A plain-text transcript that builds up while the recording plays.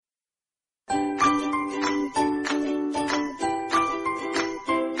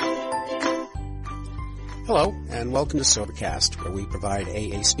Hello, and welcome to Sobercast, where we provide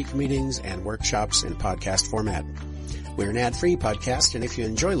AA speaker meetings and workshops in podcast format. We're an ad-free podcast, and if you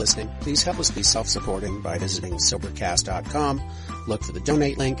enjoy listening, please help us be self-supporting by visiting Sobercast.com, look for the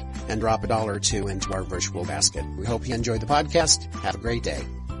donate link, and drop $1 or $2 into our virtual basket. We hope you enjoy the podcast. Have a great day.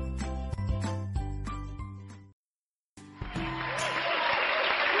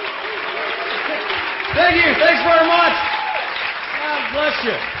 Thank you. Thanks very much. God bless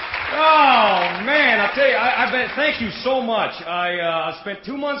you. Oh, man, I'll tell you, thank you so much. I spent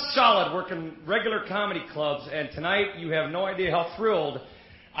 2 months solid working regular comedy clubs, and tonight you have no idea how thrilled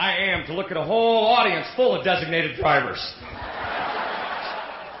I am to look at a whole audience full of designated drivers.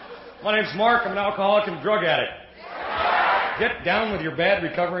 My name's Mark. I'm an alcoholic and drug addict. Get down with your bad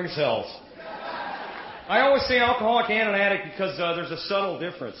recovering selves. I always say alcoholic and an addict because there's a subtle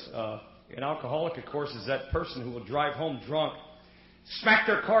difference. An alcoholic, of course, is that person who will drive home drunk, smack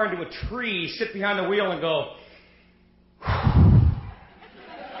their car into a tree, sit behind the wheel and go,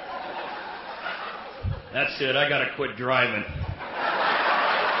 that's it, I gotta quit driving.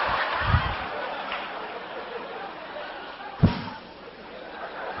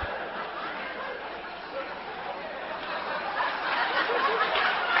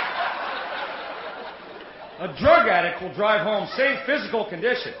 A drug addict will drive home, same physical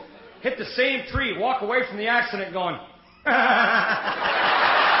condition, hit the same tree, walk away from the accident going, hell,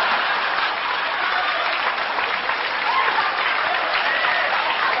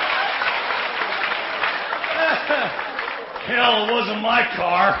 it wasn't my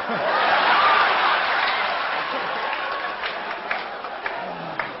car.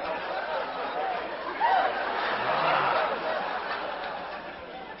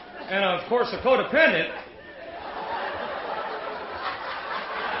 And of course, a codependent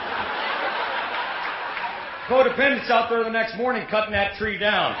Codependent's out there the next morning cutting that tree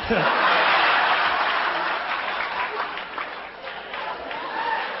down.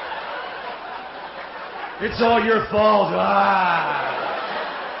 It's all your fault.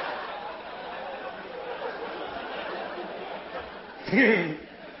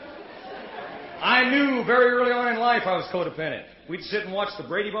 I knew very early on in life I was codependent. We'd sit and watch the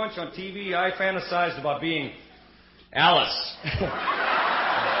Brady Bunch on TV. I fantasized about being Alice.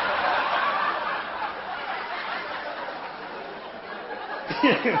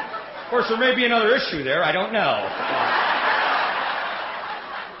 Of course, there may be another issue there. I don't know.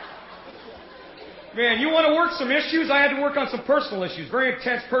 Man, you want to work some issues? I had to work on some personal issues. Very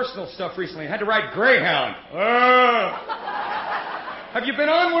intense personal stuff recently. I had to write Greyhound. Have you been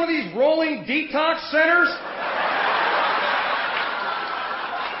on one of these rolling detox centers?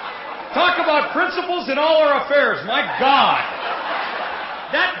 Talk about principles in all our affairs. My God.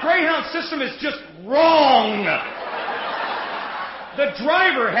 That Greyhound system is just wrong. The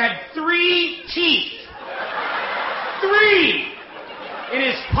driver had 3 teeth. 3 in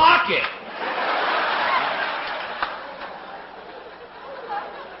his pocket.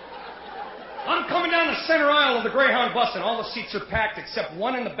 I'm coming down the center aisle of the Greyhound bus, and all the seats are packed except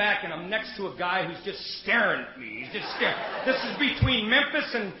one in the back, and I'm next to a guy who's just staring at me. He's just staring. This is between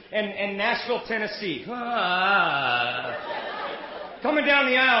Memphis and Nashville, Tennessee. Coming down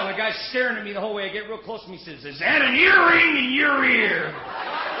the aisle, and the guy's staring at me the whole way. I get real close to him. He says, "Is that an earring in your ear?"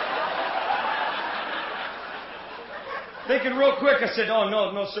 Thinking real quick, I said, "Oh,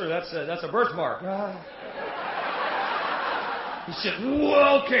 no, sir, that's a birthmark." He said,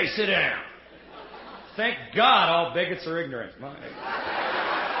 "Well, okay, sit down." Thank God all bigots are ignorant.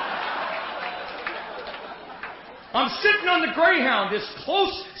 I'm sitting on the Greyhound, this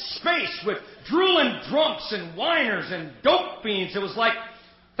close space with drooling drunks and whiners and dope fiends. It was like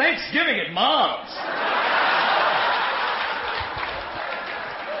Thanksgiving at Mom's.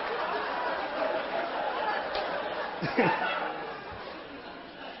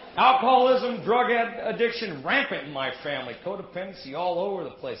 Alcoholism, drug addiction, rampant in my family. Codependency all over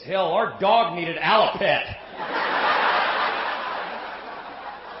the place. Hell, our dog needed Alapet.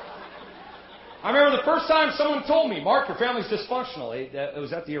 I remember the first time someone told me, "Mark, your family's dysfunctional." It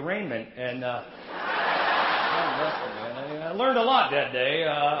was at the arraignment, and I learned a lot that day.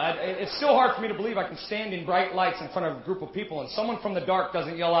 It's still hard for me to believe I can stand in bright lights in front of a group of people and someone from the dark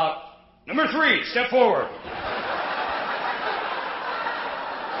doesn't yell out, "Number 3, step forward."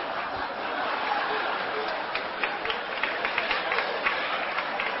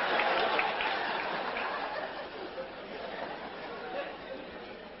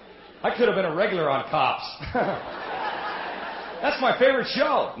 I could have been a regular on Cops. That's my favorite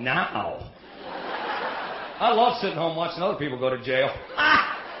show. Now. I love sitting home watching other people go to jail.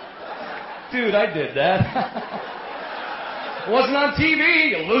 Dude, I did that. It wasn't on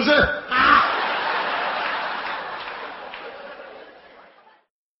TV, you loser.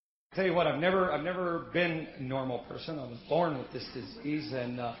 Tell you what, I've never been a normal person. I was born with this disease,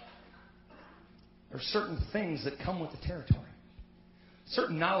 and there's certain things that come with the territory.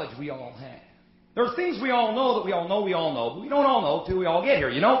 Certain knowledge we all have. There are things we all know that we all know, but we don't all know till we all get here,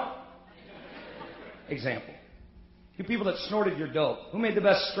 you know? Example. You people that snorted your dope, who made the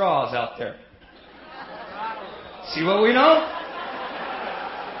best straws out there? See what we know?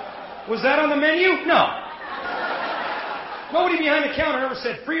 Was that on the menu? No. Nobody behind the counter ever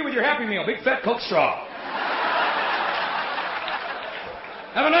said, free with your Happy Meal, big fat Coke straw.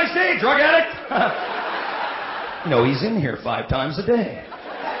 Have a nice day, drug addict. No, he's in here 5 times a day.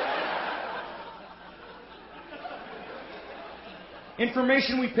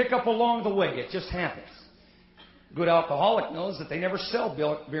 Information we pick up along the way. It just happens. Good alcoholic knows that they never sell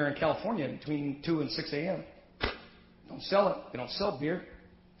beer in California between 2 and 6 a.m. Don't sell it. They don't sell beer.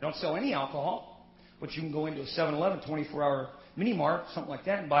 They don't sell any alcohol. But you can go into a 7-Eleven 24-hour mini mart, something like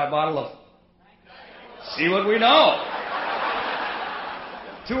that, and buy a bottle of... See what we know.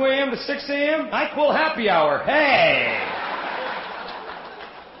 2 a.m. to 6 a.m., NyQuil happy hour. Hey!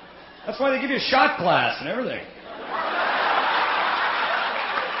 That's why they give you a shot glass and everything.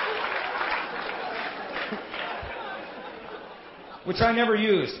 Which I never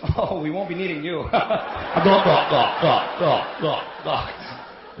used. Oh, we won't be needing you.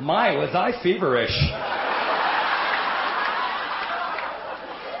 My, was I feverish.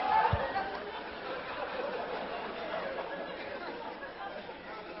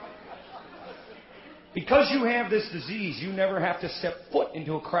 Because you have this disease, you never have to step foot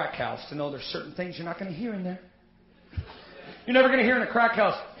into a crack house to know there's certain things you're not going to hear in there. You're never going to hear in a crack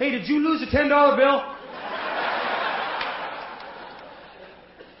house, hey, did you lose a $10 bill?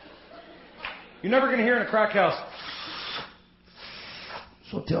 You're never going to hear in a crack house,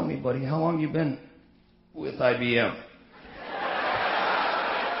 so tell me, buddy, how long you been with IBM?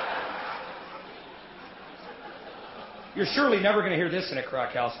 You're surely never going to hear this in a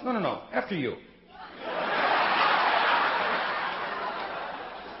crack house. No, after you.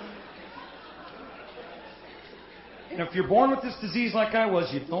 And if you're born with this disease like I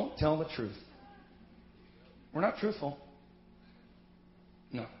was, you don't tell the truth. We're not truthful.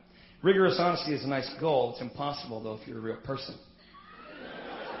 No. Rigorous honesty is a nice goal. It's impossible, though, if you're a real person.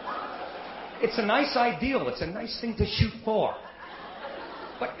 It's a nice ideal. It's a nice thing to shoot for.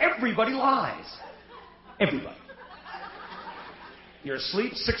 But everybody lies. Everybody. You're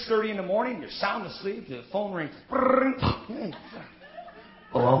asleep, 6:30 in the morning, you're sound asleep, the phone rings.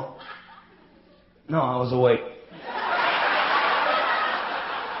 Hello? No, I was awake.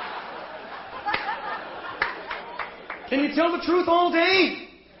 Can you tell the truth all day?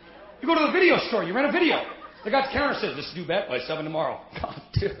 You go to the video store, you rent a video. The guy at the counter says, this is due back by 7 tomorrow. God,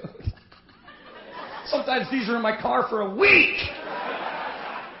 dude. Sometimes these are in my car for a week.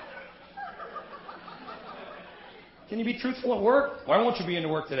 Can you be truthful at work? Why won't you be into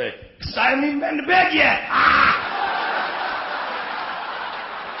work today? Because I haven't even been to bed yet.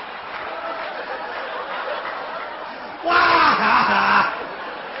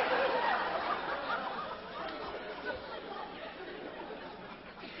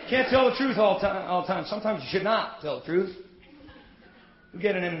 Can't tell the truth all the time. Sometimes you should not tell the truth. You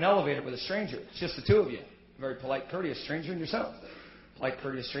get in an elevator with a stranger. It's just the two of you. A very polite, courteous stranger and yourself. Polite,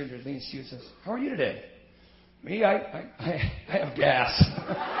 courteous stranger leans to you and says, how are you today? Me, I have gas.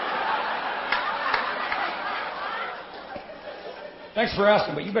 Thanks for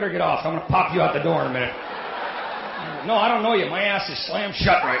asking, but you better get off. I'm going to pop you out the door in a minute. No, I don't know you. My ass is slammed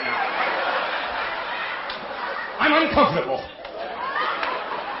shut right now. I'm uncomfortable.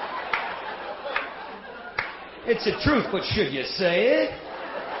 It's the truth, but should you say it?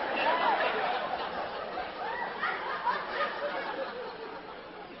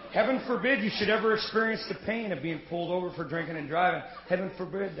 Heaven forbid you should ever experience the pain of being pulled over for drinking and driving. Heaven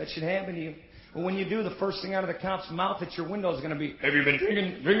forbid that should happen to you. But when you do, the first thing out of the cop's mouth at your window is going to be, have you been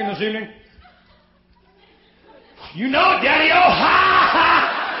drinking this evening? You know it, Daddy. Oh, ha,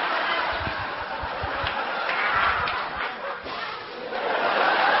 ha!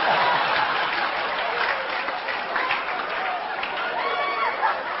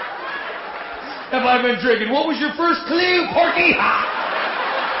 Have I been drinking? What was your first clue, Porky? Ha!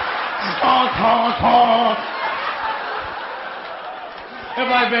 Honk, honk, honk. Have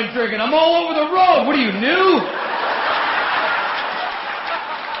I been drinking? I'm all over the road. What are you, new?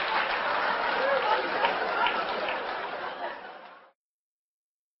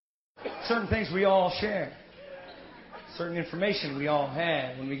 Certain things we all share. Certain information we all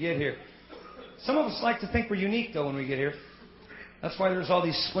have when we get here. Some of us like to think we're unique, though, when we get here. That's why there's all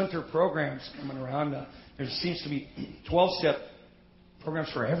these splinter programs coming around. There seems to be 12-step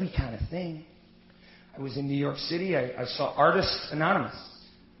programs for every kind of thing. I was in New York City. I saw Artists Anonymous.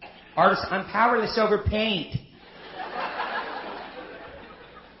 Artists, I'm powerless over paint.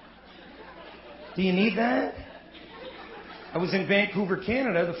 Do you need that? I was in Vancouver,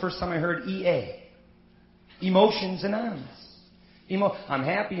 Canada, the first time I heard EA. Emotions Anonymous. I'm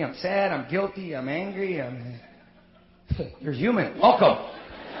happy, I'm sad, I'm guilty, I'm angry, You're human. Welcome.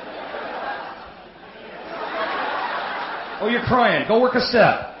 Oh, you're crying. Go work a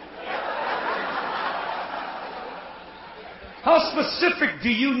step. How specific do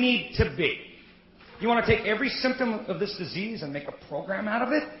you need to be? You want to take every symptom of this disease and make a program out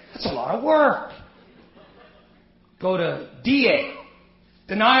of it? That's a lot of work. Go to DA,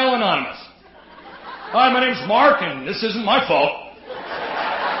 Denial Anonymous. Hi, my name's Mark, and this isn't my fault.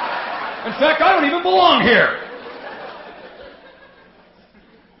 In fact, I don't even belong here.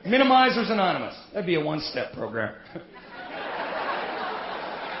 Minimizers Anonymous. That'd be a one-step program.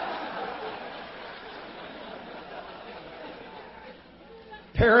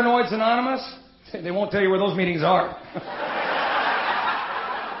 Paranoids Anonymous. They won't tell you where those meetings are.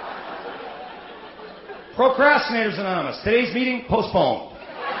 Procrastinators Anonymous. Today's meeting postponed.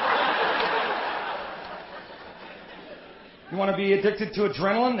 You want to be addicted to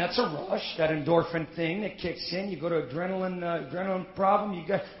adrenaline? That's a rush, that endorphin thing that kicks in. You go to adrenaline problem. You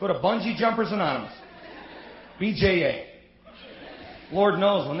go to Bungee Jumpers Anonymous. BJA. Lord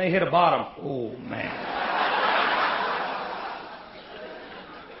knows when they hit a bottom. Oh, man.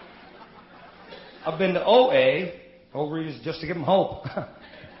 I've been to OA. Overeaters just to give them hope.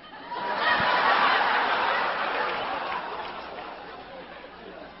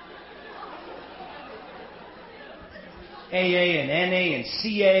 AA and NA and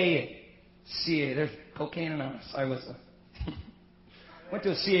CA. There's Cocaine Anonymous. I was went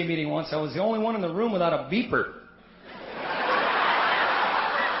to a CA meeting once. I was the only one in the room without a beeper.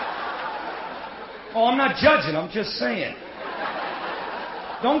 Oh, I'm not judging. I'm just saying.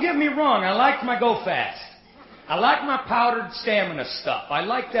 Don't get me wrong. I liked my Go Fast. I like my powdered stamina stuff. I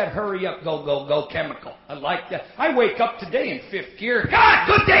like that hurry up, go, go, go chemical. I like that. I wake up today in fifth gear. God,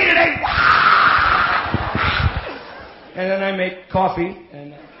 good day today. And then I make coffee.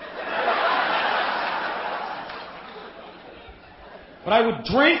 But I would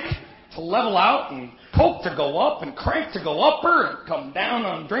drink to level out and Coke to go up and crank to go upper and come down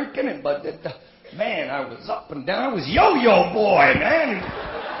on drinking. Man, I was up and down. I was yo-yo boy, man.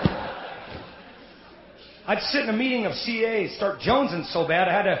 I'd sit in a meeting of CAs, start jonesing so bad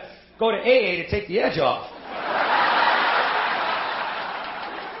I had to go to AA to take the edge off.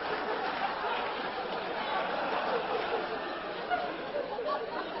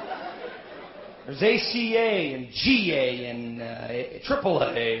 There's ACA and GA and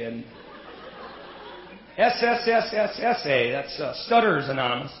AAA and SSSSSA. That's Stutterers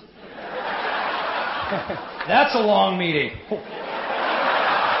Anonymous. That's a long meeting.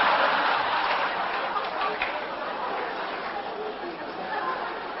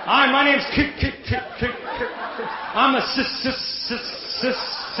 Hi, my name's I'm a sis.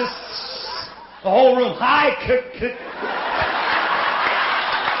 The whole room. Hi,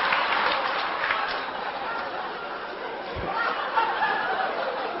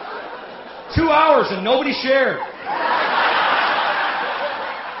 2 hours and nobody shared.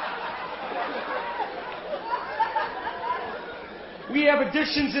 We have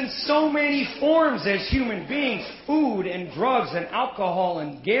addictions in so many forms as human beings. Food and drugs and alcohol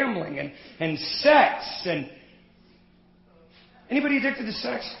and gambling and sex and... Anybody addicted to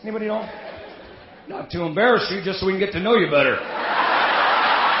sex? Anybody at all? Not to embarrass you, just so we can get to know you better.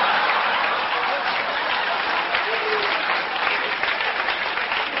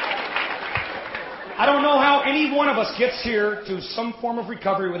 I don't know how any one of us gets here to some form of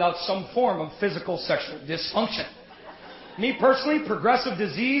recovery without some form of physical sexual dysfunction. Me personally, progressive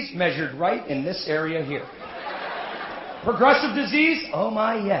disease measured right in this area here. Progressive disease? Oh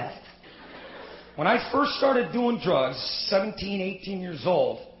my yes. When I first started doing drugs, 17, 18 years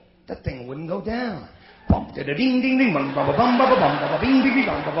old, that thing wouldn't go down. 4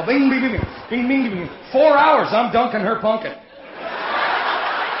 hours, I'm dunking her punkin'.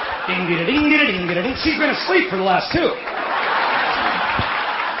 She's been asleep for the last 2.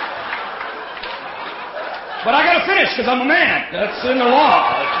 But I gotta finish because I'm a man. That's in the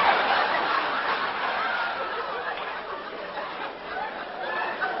law.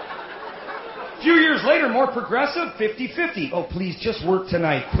 A few years later, more progressive, 50-50. Oh, please, just work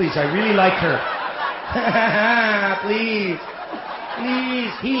tonight. Please, I really like her. Please.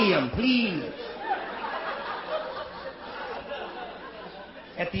 Please, helium, please.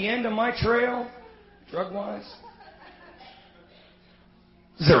 At the end of my trail, drug-wise,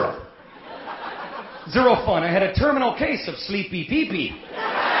 Zero. Zero fun. I had a terminal case of sleepy pee-pee.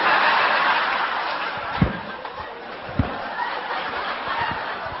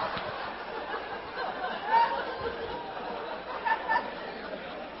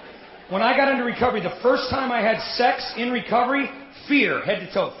 When I got into recovery, the first time I had sex in recovery, fear, head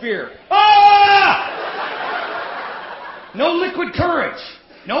to toe, fear. Ah! No liquid courage.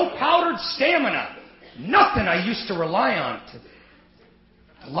 No powdered stamina. Nothing I used to rely on to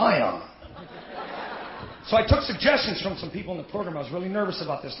lie on. So I took suggestions from some people in the program. I was really nervous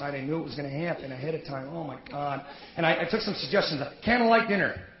about this night. I knew it was going to happen ahead of time. Oh, my God. And I took some suggestions. Candlelight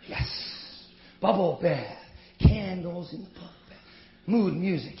dinner. Yes. Bubble bath. Candles in the bubble bath. Mood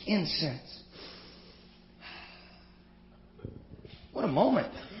music. Incense. What a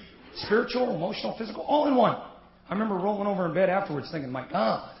moment. Spiritual, emotional, physical, all in one. I remember rolling over in bed afterwards thinking, my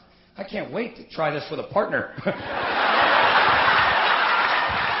God, I can't wait to try this with a partner.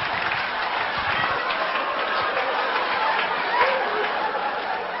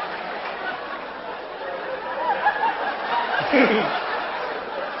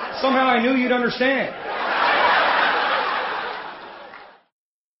 Somehow I knew you'd understand.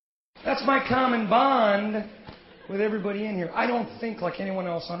 That's my common bond with everybody in here. I don't think like anyone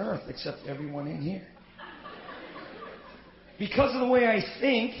else on earth except everyone in here. Because of the way I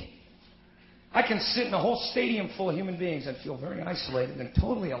think, I can sit in a whole stadium full of human beings and feel very isolated and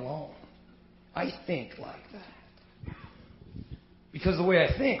totally alone. I think like that. Because the way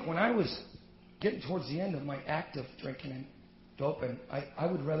I think, when I was getting towards the end of my active drinking and doping, I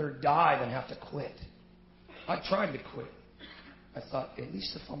would rather die than have to quit. I tried to quit. I thought, at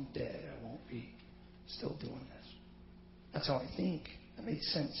least if I'm dead, I won't be still doing this. That's how I think. That made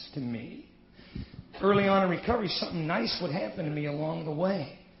sense to me. Early on in recovery, something nice would happen to me along the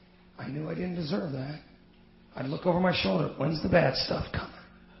way. I knew I didn't deserve that. I'd look over my shoulder. When's the bad stuff coming?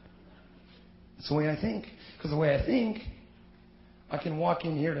 That's the way I think. Because the way I think, I can walk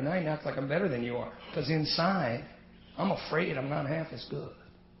in here tonight and act like I'm better than you are. Because inside, I'm afraid I'm not half as good.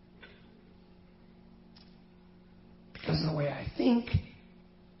 Because of the way I think,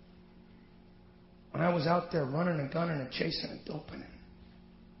 when I was out there running and gunning and chasing and doping,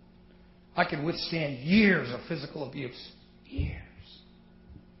 I could withstand years of physical abuse. Years.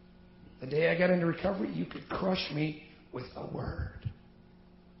 The day I got into recovery, you could crush me with a word.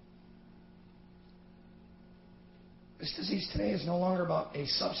 This disease today is no longer about a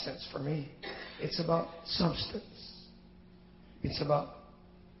substance for me. It's about substance. It's about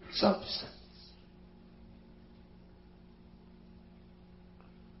substance.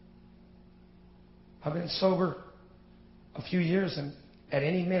 I've been sober a few years, and at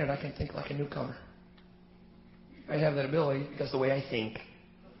any minute I can think like a newcomer. I have that ability because of the way I think.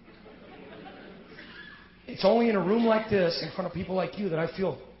 It's only in a room like this, in front of people like you, that I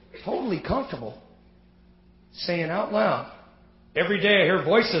feel totally comfortable saying out loud. Every day I hear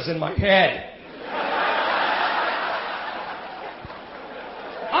voices in my head.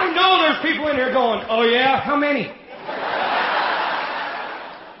 I know there's people in here going, oh yeah? How many?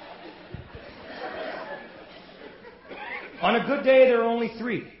 On a good day, there are only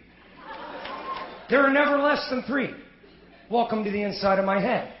 3. There are never less than 3. Welcome to the inside of my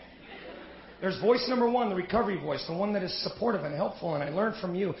head. There's voice number 1, the recovery voice, the one that is supportive and helpful, and I learned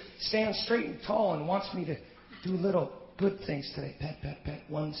from you, stands straight and tall and wants me to do little good things today. Pat, pat, pat,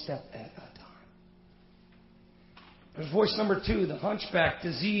 one step at a time. There's voice number 2, the hunchback,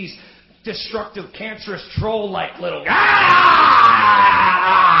 disease, destructive, cancerous, troll-like little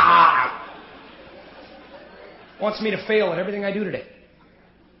wants me to fail at everything I do today.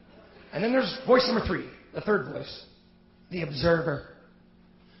 And then there's voice number 3, the third voice, the observer.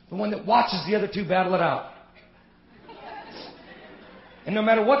 The one that watches the other 2 battle it out. And no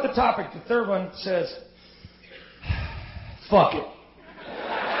matter what the topic, the third one says, fuck it.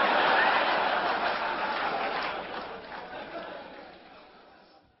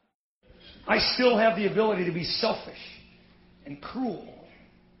 I still have the ability to be selfish and cruel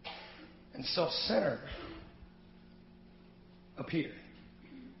and self-centered up here.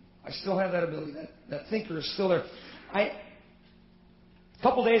 I still have that ability. That thinker is still there. A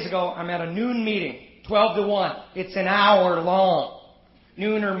couple days ago, I'm at a noon meeting, 12 to 1. It's an hour long.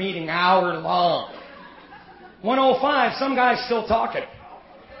 Nooner meeting, hour long. 1:05, some guy's still talking.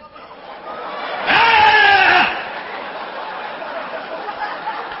 Ah!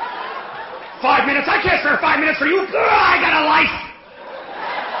 5 minutes, I can't spare 5 minutes for you. I got a life.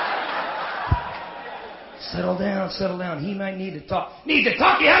 Settle down. He might need to talk. Need to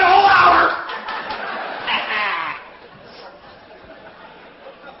talk? You had a whole hour.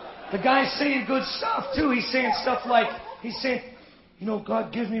 The guy's saying good stuff, too. He's saying stuff like, he You know,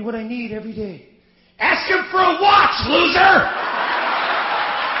 God gives me what I need every day. Ask Him for a watch, loser!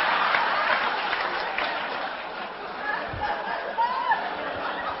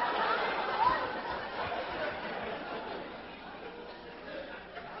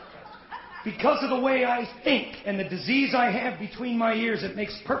 Because of the way I think and the disease I have between my ears, it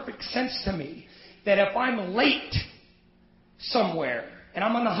makes perfect sense to me that if I'm late somewhere and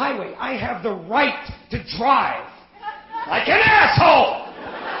I'm on the highway, I have the right to drive like an asshole.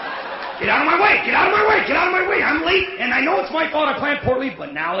 Get out of my way, get out of my way, get out of my way. I'm late and I know it's my fault I planned poorly,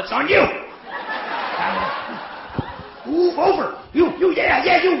 but now it's on you. Move over. You,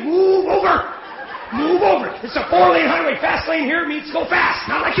 move over. Move over. It's a 4-lane highway. Fast lane here means go fast.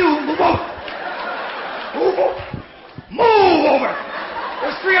 Not like you. Move over. Move over. Move over.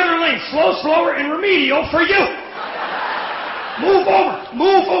 There's 3 other lanes. Slow, slower, and remedial for you. Move over.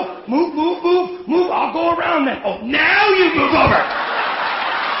 Move over. Move. I'll go around then. Oh, now you move over.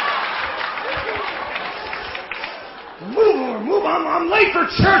 Move over. Move. I'm late for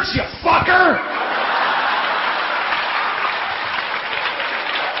church, you fucker.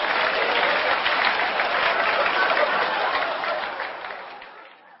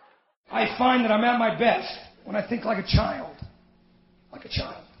 I find that I'm at my best when I think like a child. Like a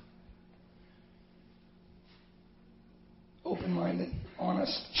child. Open-minded,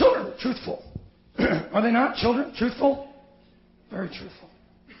 honest. Children are truthful. Are they not, children? Truthful? Very truthful.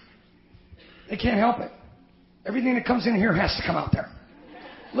 They can't help it. Everything that comes in here has to come out there.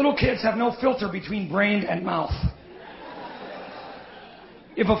 Little kids have no filter between brain and mouth.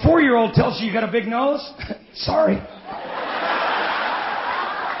 If a 4-year-old tells you you got a big nose, sorry.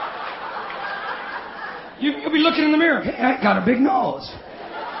 You'll be looking in the mirror. Hey, I got a big nose.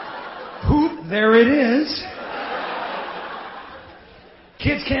 Poop, there it is.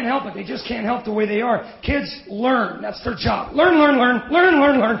 Kids can't help it. They just can't help the way they are. Kids learn. That's their job. Learn. Learn.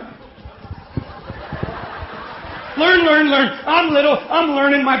 I'm little. I'm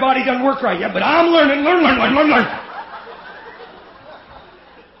learning. My body doesn't work right yet, but I'm learning. Learn.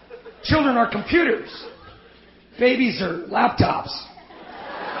 Children are computers. Babies are laptops.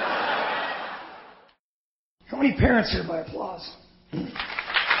 How many parents here by applause?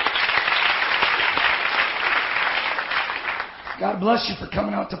 God bless you for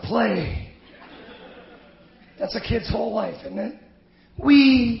coming out to play. That's a kid's whole life, isn't it?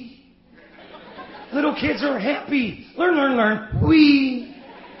 Little kids are happy. Learn.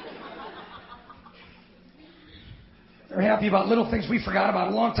 They're happy about little things we forgot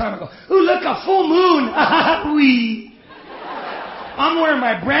about a long time ago. Ooh, look, a full moon. I'm wearing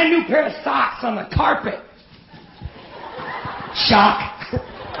my brand new pair of socks on the carpet. Shock.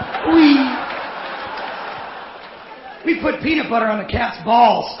 We put peanut butter on the cat's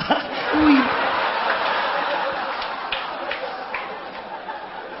balls.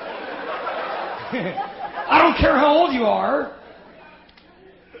 I don't care how old you are.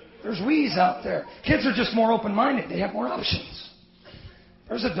 There's wees out there. Kids are just more open-minded. They have more options.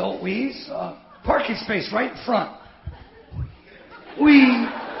 There's adult wees. Parking space right in front.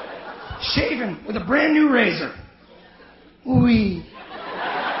 Shaving with a brand new razor. You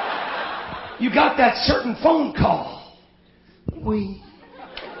got that certain phone call.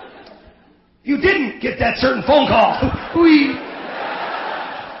 You didn't get that certain phone call.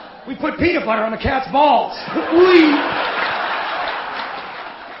 We put peanut butter on the cat's balls.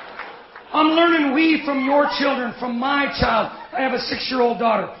 I'm learning from your children, from my child. I have a 6-year-old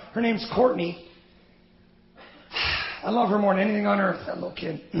daughter. Her name's Courtney. I love her more than anything on earth, that little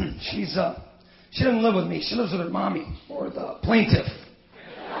kid. She doesn't live with me. She lives with her mommy, or the plaintiff.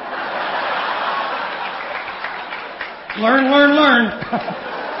 Learn.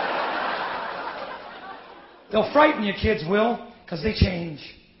 They'll frighten you, kids will, because they change.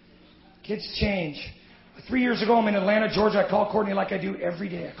 Kids change. 3 years ago, I'm in Atlanta, Georgia. I call Courtney like I do every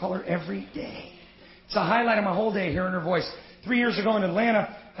day. I call her every day. It's a highlight of my whole day, hearing her voice. 3 years ago in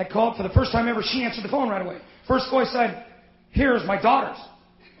Atlanta, I called for the first time ever. She answered the phone right away. First voice said, "Here's my daughter's."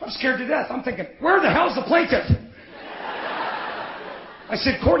 I'm scared to death. I'm thinking, where the hell's the plaintiff? I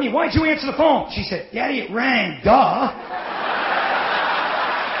said, "Courtney, why'd you answer the phone?" She said, "Daddy, it rang, duh."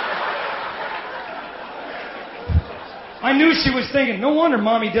 I knew she was thinking, no wonder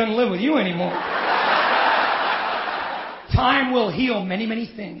Mommy doesn't live with you anymore. Time will heal many, many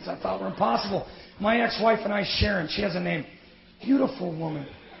things I thought were impossible. My ex-wife and I, Sharon, she has a name. Beautiful woman.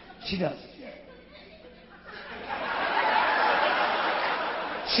 She does.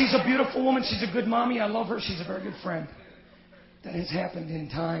 She's a beautiful woman. She's a good mommy. I love her. She's a very good friend. That has happened in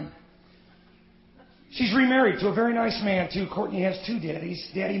time. She's remarried to a very nice man, too. Courtney has two daddies,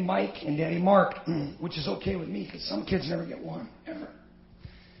 Daddy Mike and Daddy Mark, which is okay with me because some kids never get one, ever.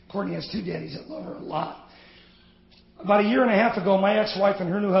 Courtney has two daddies that love her a lot. About a year and a half ago, my ex-wife and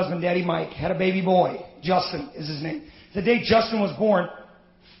her new husband, Daddy Mike, had a baby boy. Justin is his name. The day Justin was born,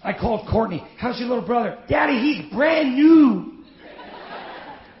 I called Courtney. How's your little brother? Daddy, he's brand new.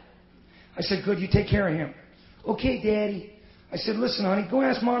 I said, good, you take care of him. Okay, Daddy. I said, listen, honey, go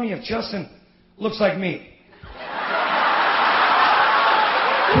ask Mommy if Justin looks like me.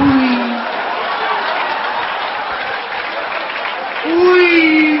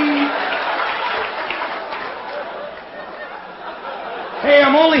 Hey,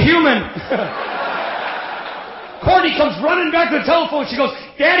 I'm only human. Courtney comes running back to the telephone. She goes,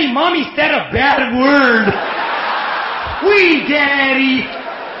 Daddy, Mommy said a bad word. Daddy.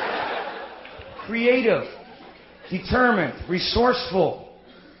 Creative, determined, resourceful,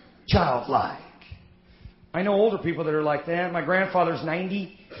 childlike. I know older people that are like that. My grandfather's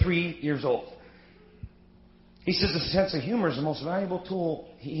 93 years old. He says the sense of humor is the most valuable tool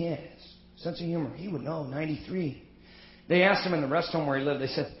he has. Sense of humor. He would know, 93. They asked him in the rest home where he lived, they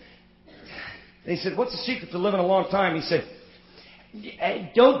said, what's the secret to living a long time? He said,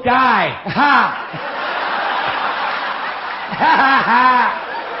 don't die. Ha! Ha ha ha!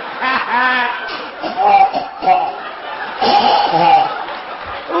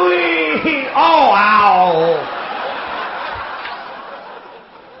 Oh, ow!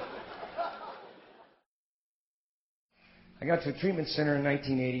 I got to a treatment center in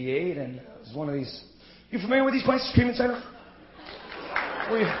 1988, and it was one of these. You familiar with these places, treatment center?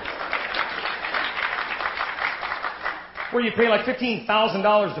 Where you pay like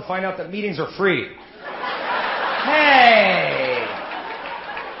 $15,000 to find out that meetings are free. Hey!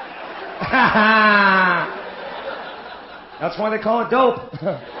 That's why they call it dope.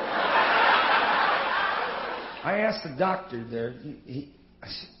 I asked the doctor there, I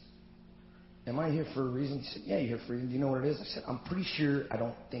said, am I here for a reason? He said, yeah, you're here for a reason. Do you know what it is? I said, I'm pretty sure I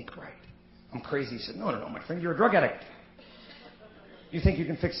don't think right. I'm crazy. He said, no, my friend, you're a drug addict. You think you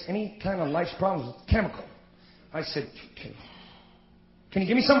can fix any kind of life's problems with chemical? I said, can you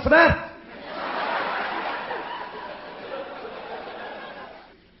give me something for that?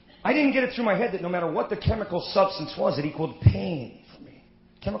 I didn't get it through my head that no matter what the chemical substance was, it equaled pain for me.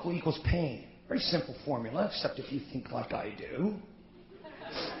 Chemical equals pain. Very simple formula, except if you think like I do.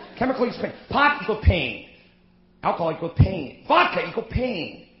 Chemical equals pain. Pot equals pain. Alcohol equals pain. Vodka equals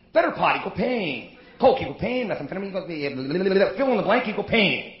pain. Better pot equals pain. Coke equals pain. Methamphetamine equals fill in the blank equals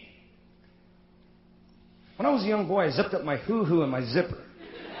pain. When I was a young boy, I zipped up my hoo-hoo in my zipper.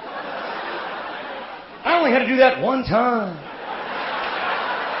 I only had to do that one time.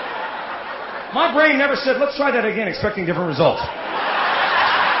 My brain never said, let's try that again, expecting different results.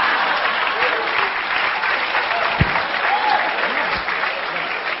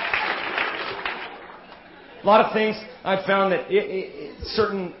 A lot of things I've found that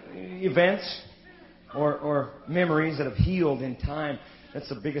certain events or memories that have healed in time, that's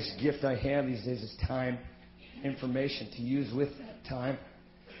the biggest gift I have these days is time, information to use with that time.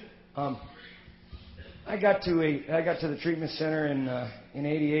 I got to the treatment center in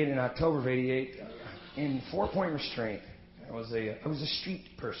 '88, in October of '88, in 4-point restraint. I was a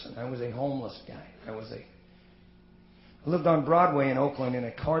street person. I was a homeless guy. I lived on Broadway in Oakland in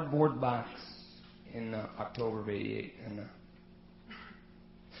a cardboard box in October of '88. And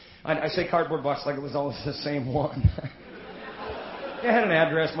I say cardboard box like it was always the same one. It had an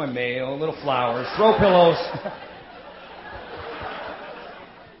address, my mail, little flowers, throw pillows.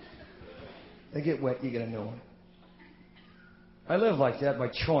 They get wet, you get a new one. I live like that by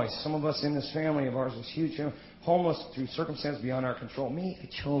choice. Some of us in this family of ours was huge, homeless through circumstances beyond our control. Me, I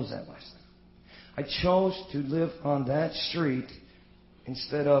chose that lifestyle. I chose to live on that street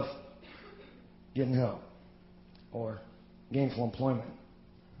instead of getting help or gainful employment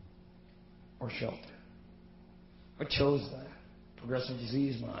or shelter. I chose that. Progressive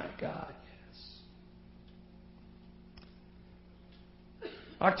disease, my God, yes.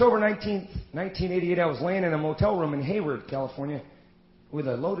 October 19th, 1988, I was laying in a motel room in Hayward, California, with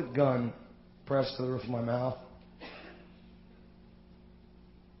a loaded gun pressed to the roof of my mouth.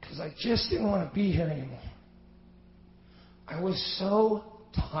 Because I just didn't want to be here anymore. I was so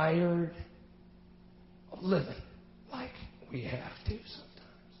tired of living like we have to sometimes.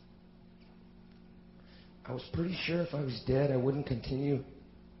 I was pretty sure if I was dead, I wouldn't continue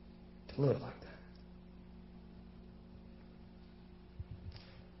to live like that.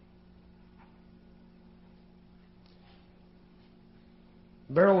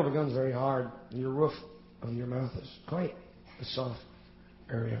 The barrel of a gun is very hard. Your roof of your mouth is quite a soft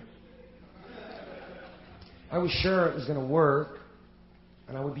area. I was sure it was going to work,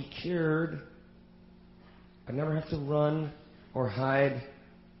 and I would be cured. I'd never have to run or hide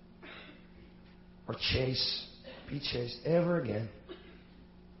or be chased ever again.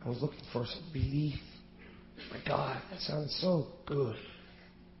 I was looking for some relief. My God, that sounded so good.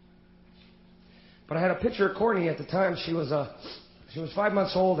 But I had a picture of Courtney at the time. She was 5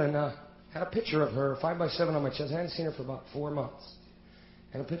 months old, and had a picture of her, 5x7 on my chest. I hadn't seen her for about 4 months.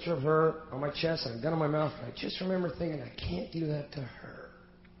 Had a picture of her on my chest and a gun on my mouth. And I just remember thinking, I can't do that to her.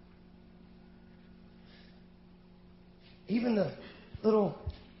 Even the little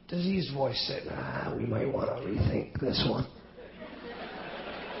diseased voice said, we might want to rethink this one.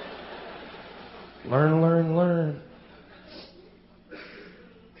 Learn.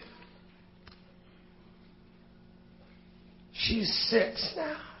 She's 6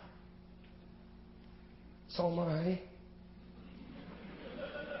 now. So am I.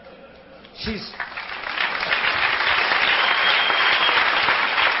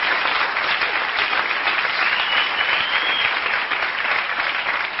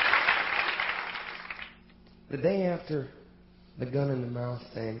 The day after the gun in the mouth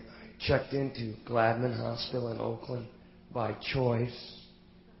thing, I checked into Gladman Hospital in Oakland by choice.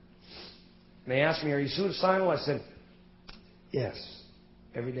 And they asked me, are you suicidal? I said, yes,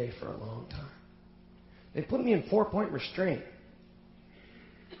 every day for a long time. They put me in 4-point restraint.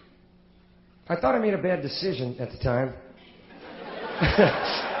 I thought I made a bad decision at the time.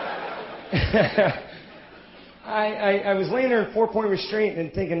 I was laying there in 4-point restraint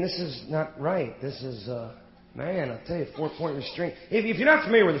and thinking, this is not right. This is, man, I'll tell you, 4-point restraint. If you're not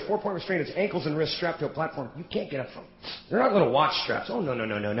familiar with it, 4-point restraint, it's ankles and wrists strapped to a platform you can't get up from. They're not little watch straps. Oh,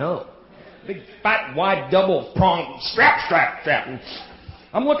 no. Big, fat, wide, double-pronged strap.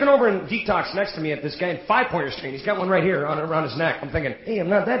 I'm looking over in Detox next to me at this guy in 5-point restraint. He's got one right here around his neck. I'm thinking, hey, I'm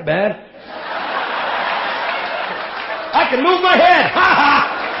not that bad. I can move my head. Ha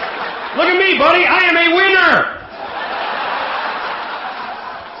ha! Look at me, buddy. I am a winner.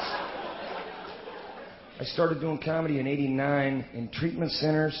 I started doing comedy in '89 in treatment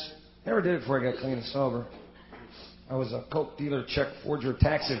centers. Never did it before I got clean and sober. I was a coke dealer, check forger,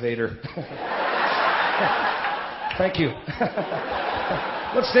 tax evader. Thank you.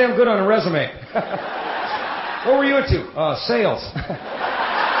 Looks damn good on a resume. What were you into? Sales.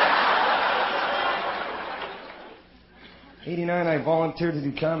 '89, I volunteered to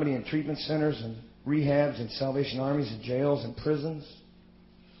do comedy in treatment centers and rehabs and Salvation Armies and jails and prisons.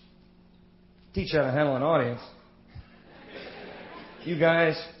 Teach how to handle an audience. You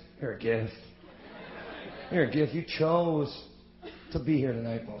guys, you're a gift. You're a gift. You chose to be here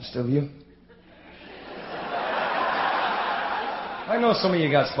tonight, most of you. I know some of you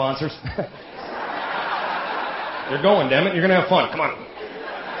got sponsors. You're going, damn it. You're going to have fun. Come on.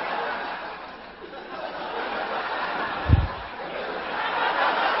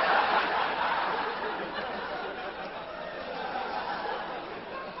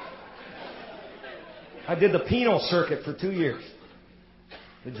 I did the penal circuit for 2 years.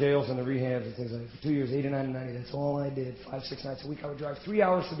 The jails and the rehabs and things like that. For 2 years, 89 and 90. That's all I did. 5-6 nights a week. I would drive 3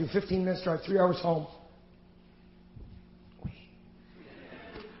 hours to do 15 minutes, drive 3 hours home.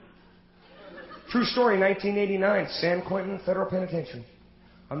 True story, 1989, San Quentin Federal Penitentiary.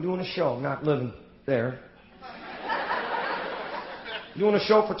 I'm doing a show, not living there. Doing a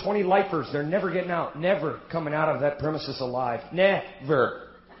show for 20 lifers. They're never getting out. Never coming out of that premises alive. Never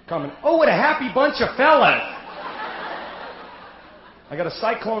coming. Oh, what a happy bunch of fellas. I got a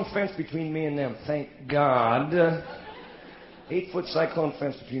cyclone fence between me and them. Thank God. 8-foot cyclone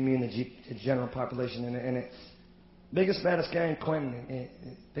fence between me and the general population. And it, biggest, baddest guy in Quentin.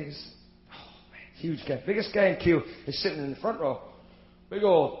 Huge guy. Biggest guy in Q is sitting in the front row. Big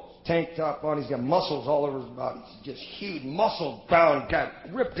old tank top on. He's got muscles all over his body. He's just huge, muscle-bound guy.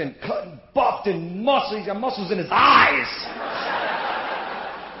 Ripped and cut and buffed and muscle. He's got muscles in his eyes.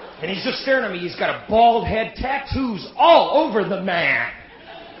 And he's just staring at me. He's got a bald head, tattoos all over the man.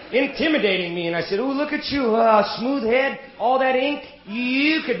 Intimidating me. And I said, oh, look at you. Smooth head, all that ink.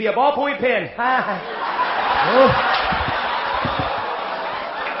 You could be a ballpoint pen. Oh.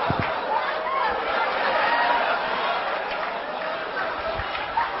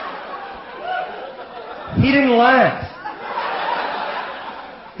 He didn't laugh.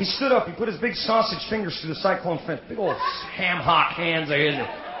 He stood up. He put his big sausage fingers through the cyclone fence. Big old ham-hock hands of his.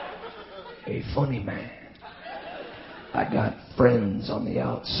 A funny man. I got friends on the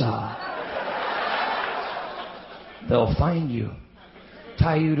outside. They'll find you,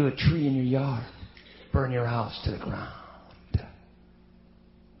 tie you to a tree in your yard, burn your house to the ground.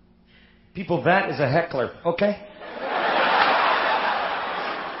 People, that is a heckler, okay?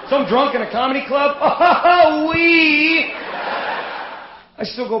 Some drunk in a comedy club? Oh, we! I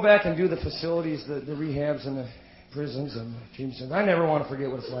still go back and do the facilities, the rehabs and the prisons and the treatment centers. I never want to forget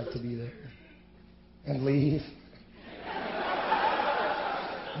what it's like to be there. And leave.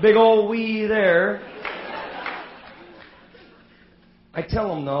 Big old we there. I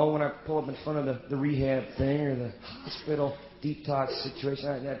tell them, though, when I pull up in front of the rehab thing or the hospital detox situation,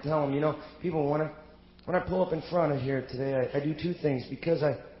 I tell them, you know, people, when I pull up in front of here today, I do two things. Because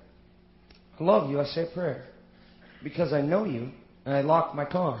I love you, I say a prayer. Because I know you, and I lock my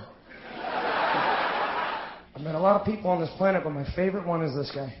car. I've met a lot of people on this planet, but my favorite one is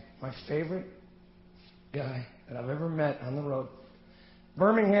this guy. My favorite guy that I've ever met on the road.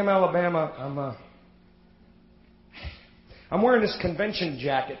 Birmingham, Alabama, I'm wearing this convention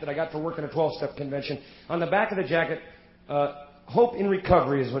jacket that I got for working a 12-step convention. On the back of the jacket, Hope in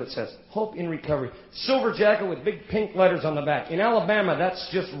Recovery is what it says. Hope in Recovery. Silver jacket with big pink letters on the back. In Alabama, that's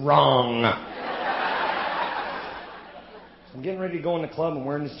just wrong. I'm getting ready to go in the club. I'm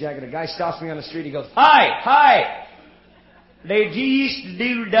wearing this jacket. A guy stops me on the street. He goes, Hi. Did you used to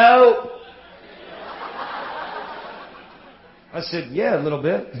do dope? I said, yeah, a little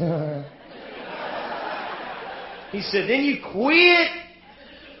bit. He said, then you quit?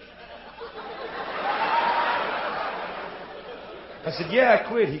 I said, yeah, I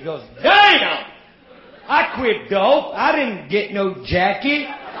quit. He goes, damn! I quit dope. I didn't get no jacket.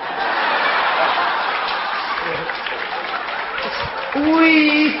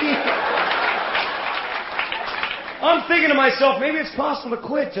 I'm thinking to myself, maybe it's possible to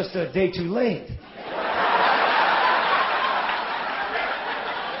quit just a day too late.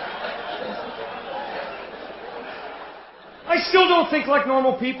 I still don't think like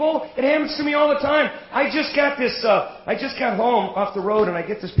normal people. It happens to me all the time. I just got home off the road and I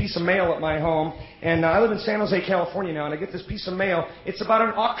get this piece of mail at my home. And I live in San Jose, California now, and I get this piece of mail. It's about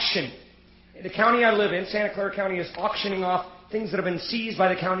an auction. The county I live in, Santa Clara County, is auctioning off things that have been seized by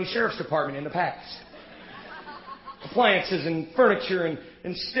the county sheriff's department in the past. Appliances and furniture and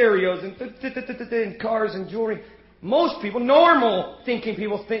stereos and cars and jewelry. Most people, normal thinking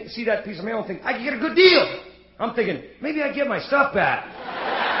people, see that piece of mail and think, I can get a good deal. I'm thinking, maybe I get my stuff back.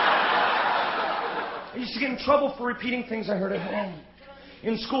 I used to get in trouble for repeating things I heard at home.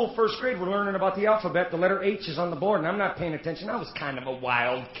 In school, first grade, we're learning about the alphabet. The letter H is on the board, and I'm not paying attention. I was kind of a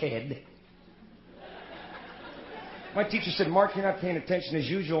wild kid. My teacher said, Mark, you're not paying attention as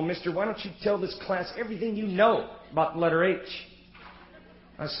usual. Mister, why don't you tell this class everything you know about the letter H?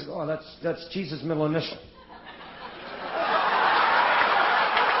 I said, oh, that's Jesus' middle initial.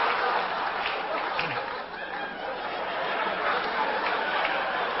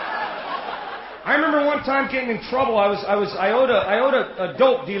 I remember one time getting in trouble. I owed a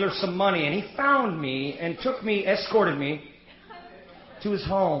dope dealer some money, and he found me and escorted me to his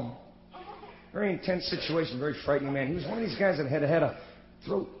home. Very intense situation, very frightening man. He was one of these guys that had a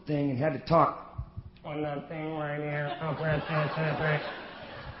throat thing and had to talk on that thing right here.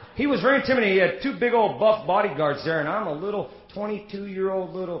 He was very intimidating. He had two big old buff bodyguards there, and I'm a little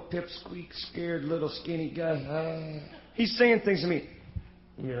 22-year-old little pipsqueak, scared little skinny guy. He's saying things to me.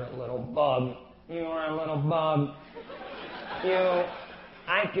 You're a little bug. You are a little bug.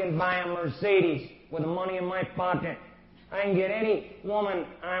 I can buy a Mercedes with the money in my pocket. I can get any woman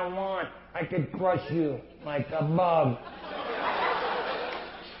I want. I could crush you like a bug.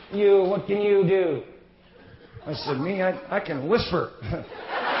 What can you do? I said, me, I can whisper.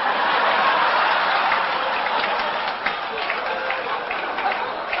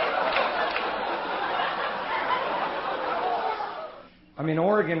 I'm in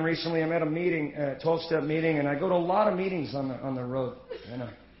Oregon recently. I'm at a meeting, a 12-step meeting, and I go to a lot of meetings on the road. And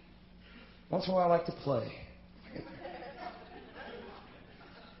once in a while I like to play.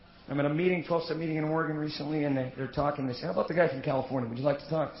 I'm at a meeting, 12-step meeting in Oregon recently, and they're talking. They say, how about the guy from California? Would you like to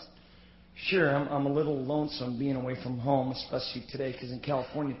talk? Sure, I'm a little lonesome being away from home, especially today, because in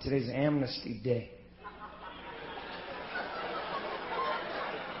California, today's Amnesty Day.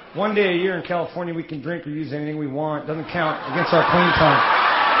 One day a year in California, we can drink or use anything we want. Doesn't count against our clean time.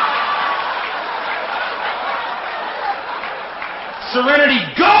 Serenity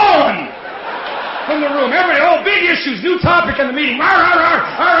gone from the room. Everybody, big issues, new topic in the meeting. Arr, arr, arr,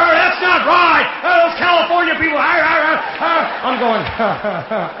 arr, arr, that's not right. Those California people. Arr, arr, arr, arr. I'm going.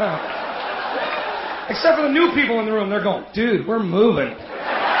 Except for the new people in the room, they're going, dude, we're moving.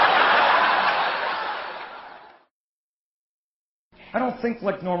 I don't think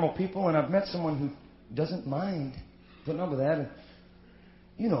like normal people, and I've met someone who doesn't mind putting up with that. And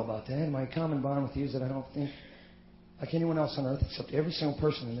you know about that. And my common bond with you is that I don't think like anyone else on earth except every single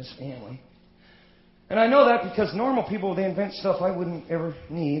person in this family. And I know that because normal people, they invent stuff I wouldn't ever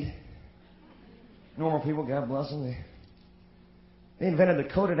need. Normal people, God bless them, they invented the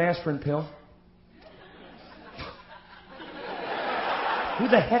coated aspirin pill. Who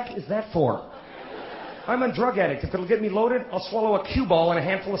the heck is that for? I'm a drug addict. If it'll get me loaded, I'll swallow a cue ball and a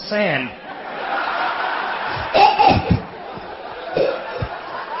handful of sand.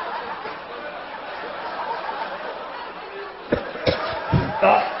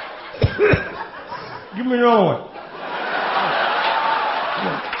 Give me another one.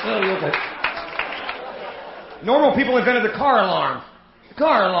 Okay. Normal people invented the car alarm. The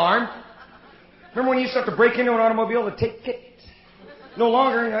car alarm. Remember when you used to have to break into an automobile to take it? No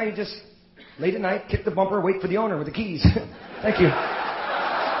longer. Now you just, late at night, kick the bumper, wait for the owner with the keys. Thank you.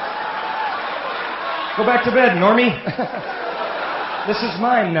 Go back to bed, Normie. This is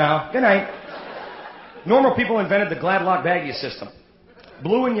mine now. Good night. Normal people invented the Gladlock baggie system.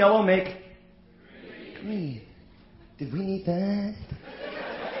 Blue and yellow make green. Did we need that?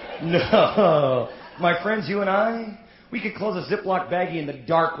 No. My friends, you and I, we could close a Ziploc baggie in the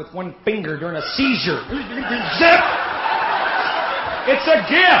dark with one finger during a seizure. Zip! It's a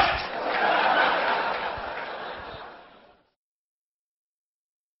gift!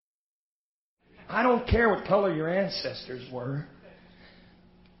 I don't care what color your ancestors were,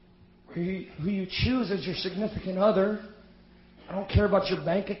 who you choose as your significant other. I don't care about your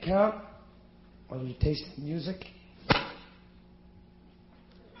bank account, whether you taste in music.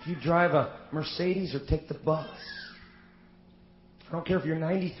 If you drive a Mercedes or take the bus. I don't care if you're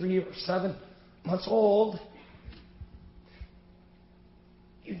 93 or 7 months old.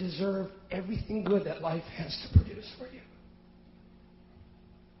 You deserve everything good that life has to produce for you.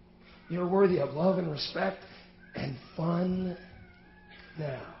 You're worthy of love and respect and fun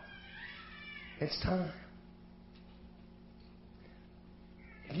now. It's time.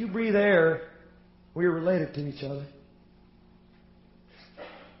 If you breathe air, we're related to each other.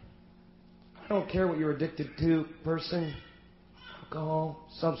 I don't care what you're addicted to, person, alcohol,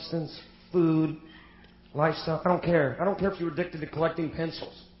 substance, food, lifestyle. I don't care. I don't care if you're addicted to collecting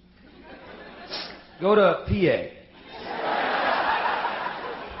pencils. Go to PA.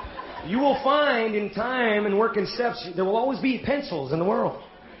 You will find in time and work in steps, there will always be pencils in the world.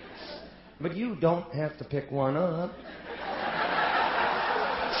 But you don't have to pick one up.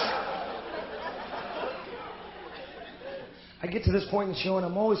 I get to this point in the show and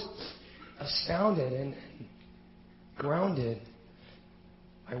I'm always astounded and grounded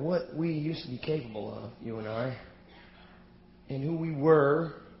by what we used to be capable of, you and I, and who we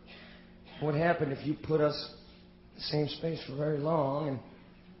were, what happened if you put us in the same space for very long, and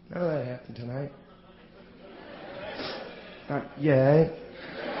none of that happened tonight. Not yet.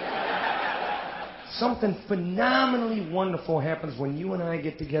 Something phenomenally wonderful happens when you and I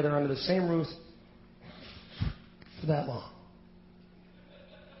get together under the same roof for that long.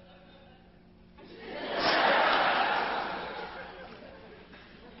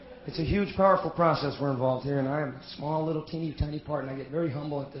 It's a huge, powerful process we're involved here, and I am a small, little, teeny, tiny part, and I get very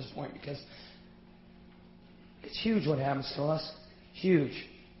humble at this point because it's huge what happens to us. Huge.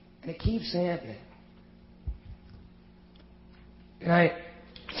 And it keeps happening. And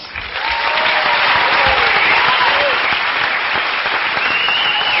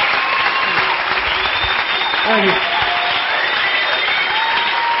thank you.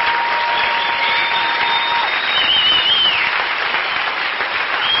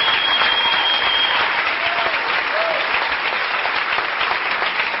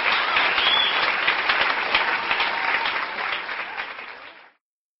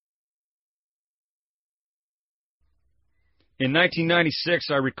 In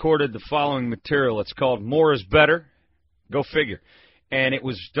 1996, I recorded the following material. It's called More is Better. Go figure. And it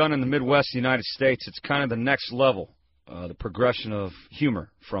was done in the Midwest United States. It's kind of the next level, the progression of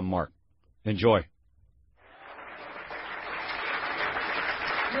humor from Mark. Enjoy.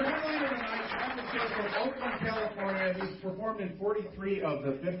 Your headliner tonight, Travis is from Oakland, California. He's performed in 43 of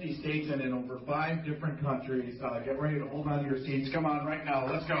the 50 states and in over 5 different countries. Get ready to hold on to your seats. Come on, right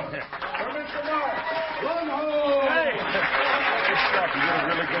now. Let's go. Mr. Mark Lundholm. Hey. Good stuff. You did a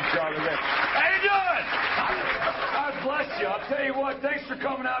really good job of that. How you doing? God bless you. I'll tell you what, thanks for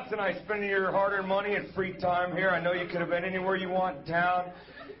coming out tonight, spending your hard-earned money and free time here. I know you could have been anywhere you want in town.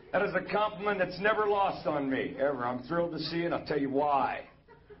 That is a compliment that's never lost on me, ever. I'm thrilled to see it, and I'll tell you why.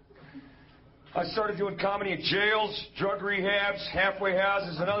 I started doing comedy in jails, drug rehabs, halfway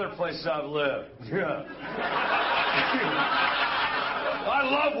houses, and other places I've lived. Yeah. I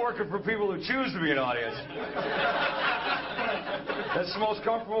love working for people who choose to be an audience. That's the most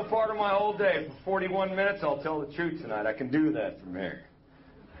comfortable part of my whole day. For 41 minutes, I'll tell the truth tonight. I can do that from here.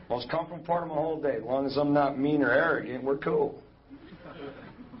 Most comfortable part of my whole day. As long as I'm not mean or arrogant, we're cool.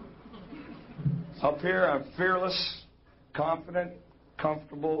 Up here, I'm fearless, confident,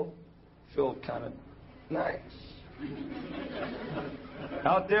 comfortable, feel kind of nice.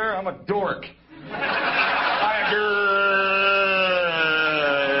 Out there, I'm a dork.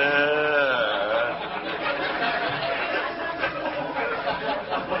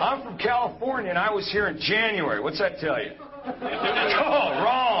 I'm from California, and I was here in January. What's that tell you? Oh,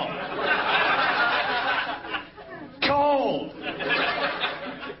 wrong. Cold.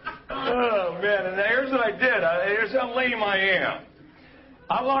 Oh, man, and here's what I did. Here's how lame I am.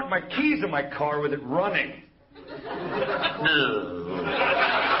 I locked my keys in my car with it running. And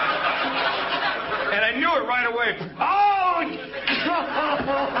I knew it right away. Oh!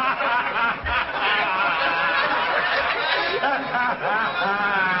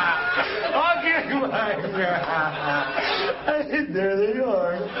 I'll get there they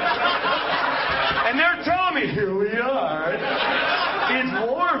are. And they're telling me, here we are. It's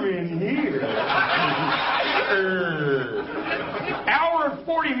warm in here. Hour and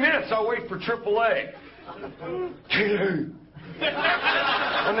 40 minutes I'll wait for AAA.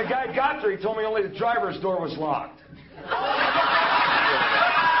 When the guy got there, he told me only the driver's door was locked.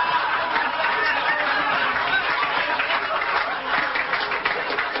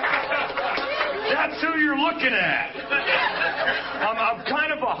 That's who you're looking at. I'm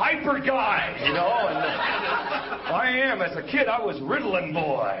kind of a hyper guy, you know, and I am. As a kid, I was Ritalin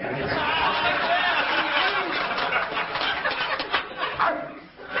boy.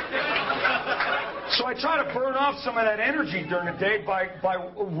 So I try to burn off some of that energy during the day by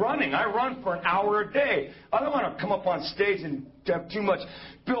running. I run for an hour a day. I don't want to come up on stage and have too much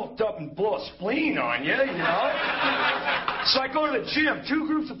built up and blow a spleen on you, you know? So I go to the gym. Two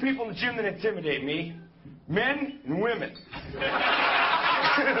groups of people in the gym that intimidate me. Men and women.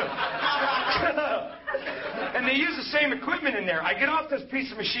 And they use the same equipment in there. I get off this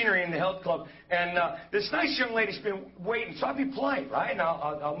piece of machinery in the health club, and this nice young lady's been waiting, so I'll be polite, right? And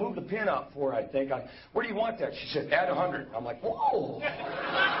I'll move the pin up for her, I think. Where do you want that? She said, add 100. I'm like, whoa.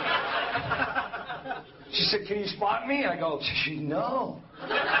 She said, can you spot me? I go, no.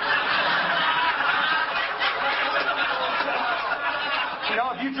 You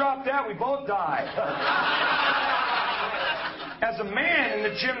know, if you drop that, we both die. As a man in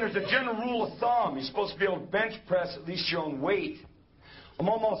the gym, there's a general rule of thumb. You're supposed to be able to bench press at least your own weight. I'm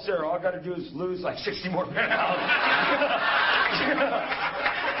almost there. All I got to do is lose like 60 more pounds.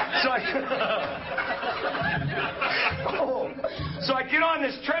 So I get on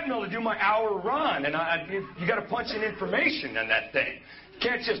this treadmill to do my hour run, and you got to punch in information in that thing. You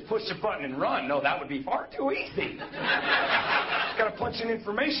can't just push the button and run. No, that would be far too easy. Got to punch in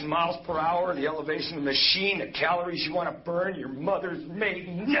information, miles per hour, the elevation of the machine, the calories you want to burn, your mother's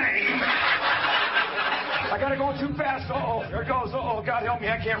maiden name. I got to go too fast. Uh-oh, there it goes. Uh-oh, God help me,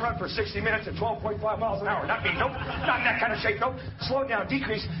 I can't run for 60 minutes at 12.5 miles an hour. Not me, nope. Not in that kind of shape, nope. Slow down,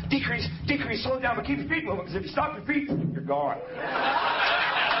 decrease, slow down, but keep your feet moving, because if you stop your feet, you're gone.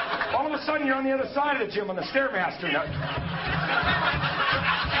 All of a sudden, you're on the other side of the gym on the Stairmaster.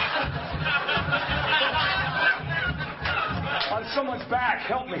 On someone's back.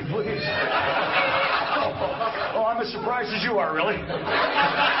 Help me, please. Oh, I'm as surprised as you are, really.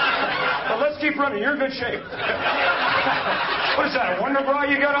 Well, let's keep running. You're in good shape. What is that, a Wonder Bra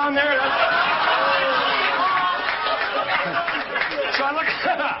you got on there? So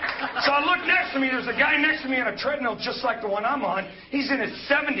I look next to me. There's a guy next to me on a treadmill just like the one I'm on. He's in his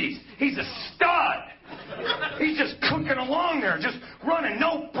 70s. He's a stud. He's just cooking along there, just running,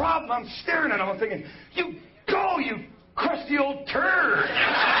 no problem. I'm staring at him. I'm thinking, you go, you crusty old turd.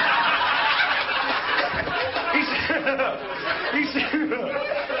 He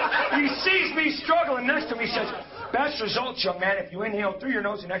sees me struggling next to me. He says, best results, young man, if you inhale through your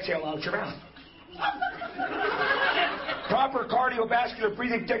nose and exhale out your mouth. Proper cardiovascular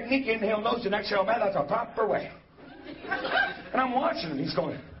breathing technique, inhale nose and exhale mouth. That's a proper way. And I'm watching him. He's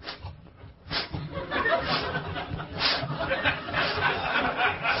going...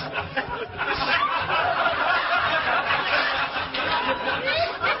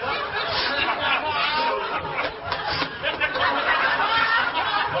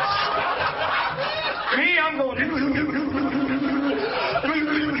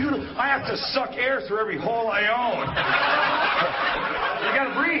 I have to suck air through every hole I own. You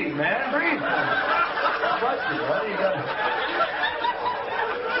gotta breathe, man. Breathe. Trust me, brother. You gotta...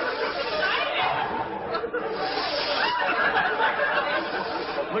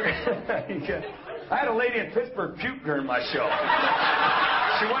 Look at I had a lady in Pittsburgh puke during my show.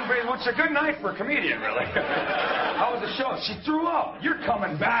 She wasn't very, which is a good night for a comedian, really. How was the show? She threw up. You're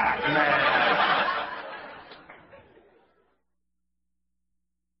coming back, man.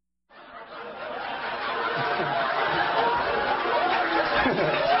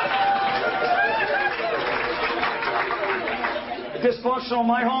 Dysfunctional in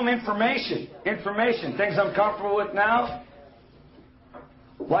my home, information. Information. Things I'm comfortable with now.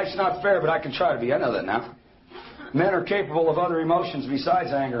 Life's not fair, but I can try to be. I know that now. Men are capable of other emotions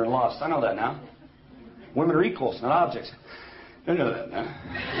besides anger and lust. I know that now. Women are equals, not objects. I know that now.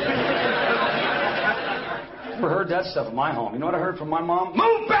 Never heard that stuff in my home. You know what I heard from my mom?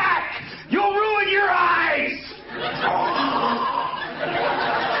 Move back! You'll ruin your eyes!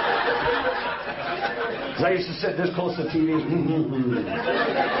 Because I used to sit this close to the TV.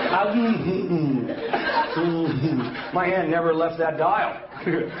 My hand never left that dial.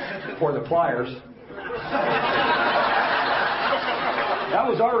 Or the pliers. That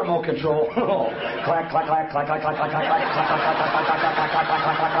was our remote control. Clack, clack, clack, clack, clack, clack, clack, clack, clack, clack, clack, clack, clack, clack, clack,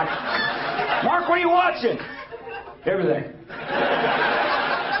 clack, clack, clack. Mark, what are you watching? Everything.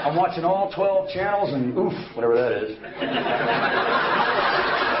 I'm watching all 12 channels and oof, whatever that is.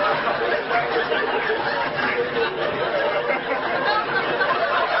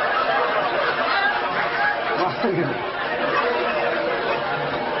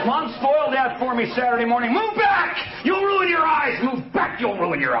 Mom spoiled that for me Saturday morning. Move back! You'll ruin your eyes! Move back! You'll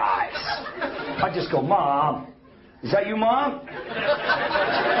ruin your eyes! I just go, Mom. Is that you, Mom?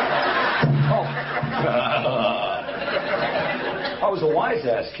 Oh. I was a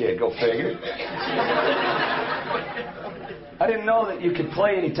wise-ass kid, go figure. I didn't know that you could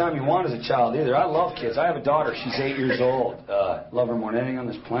play anytime you want as a child either. I love kids. I have a daughter. She's 8 years old. Love her more than anything on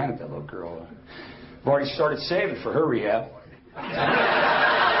this planet, that little girl. I've already started saving for her rehab.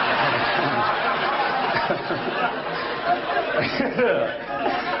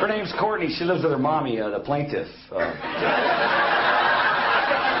 Her name's Courtney. She lives with her mommy, the plaintiff.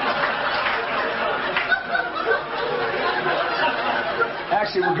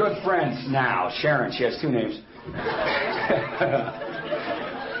 Actually, we're good friends now. Sharon, she has 2 names.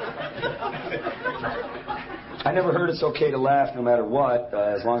 I never heard it's okay to laugh no matter what,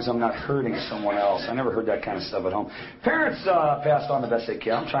 as long as I'm not hurting someone else. I never heard that kind of stuff at home. Parents passed on the best they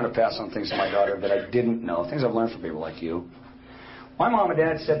can. I'm trying to pass on things to my daughter that I didn't know, things I've learned from people like you. My mom and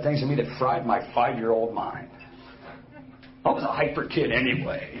dad said things to me that fried my 5-year-old mind. I was a hyper kid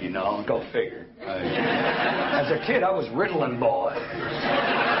anyway, you know, go figure. As a kid, I was Ritalin boy.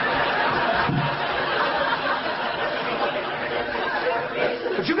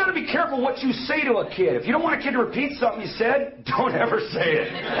 But you got to be careful what you say to a kid. If you don't want a kid to repeat something you said, don't ever say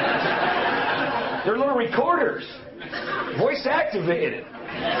it. They're little recorders, voice activated.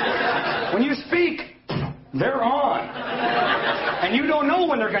 When you speak, they're on. And you don't know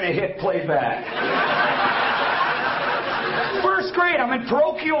when they're going to hit playback. First grade, I'm in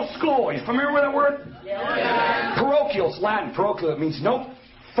parochial school. Are you familiar with that word? Yeah. Parochial's Latin. Parochial, it means no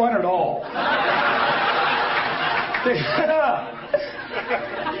fun at all.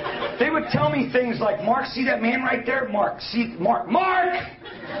 They would tell me things like, Mark, see that man right there? Mark, see, Mark!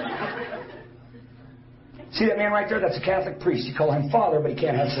 See that man right there? That's a Catholic priest. You call him father, but he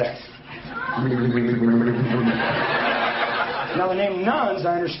can't have sex. Now, the name nuns,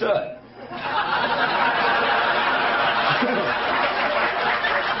 I understood.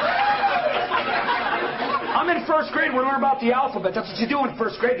 I'm in first grade. We're learning about the alphabet. That's what you do in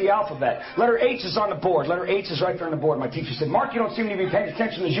first grade, the alphabet. Letter H is on the board. Letter H is right there on the board. My teacher said, Mark, you don't seem to be paying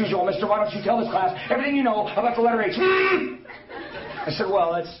attention as usual. Mister, why don't you tell this class everything you know about the letter H? I said,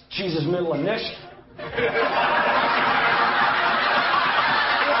 well, that's Jesus' middle initial.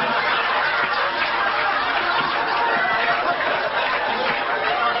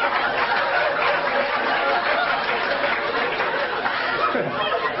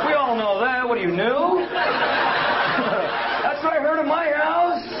 We all know that. What, are you new? That's what I heard in my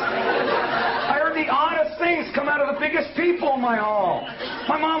house. I heard the oddest things come out of the biggest people in my home.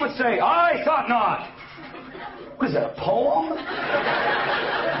 My mom would say, I thought not. What is that, a poem?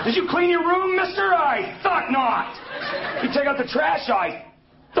 Did you clean your room, mister? I thought not. You take out the trash? I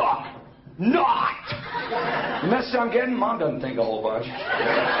thought not. The message I'm getting? Mom doesn't think a whole bunch.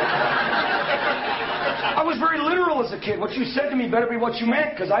 I was very literal as a kid. What you said to me better be what you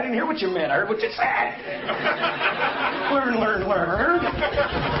meant, because I didn't hear what you meant. I heard what you said. Learn.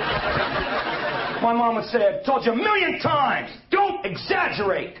 My mom would say, I've told you 1,000,000 times, don't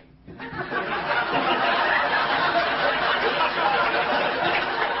exaggerate.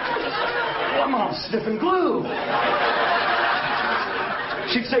 My mom's sniffing glue.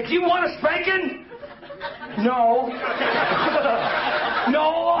 She'd say, do you want a spanking? No.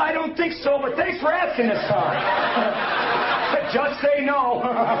 No, I don't think so, but thanks for asking this time. Just say no.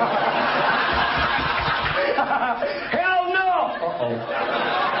 Hell no. Uh-oh.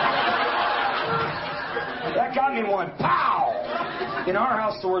 That got me one. Pow! In our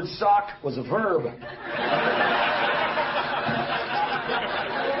house, the word sock was a verb.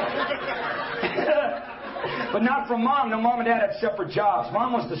 But not from Mom. No, Mom and Dad had separate jobs.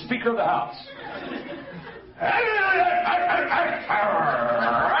 Mom was the Speaker of the House.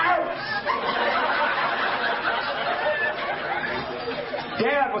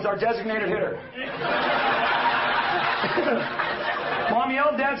 Dad was our designated hitter. Mom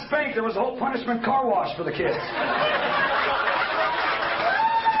yelled, Dad spanked. There was a whole punishment car wash for the kids.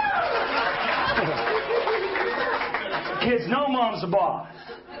 Kids know Mom's the boss.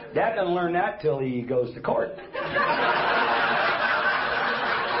 Dad doesn't learn that till he goes to court.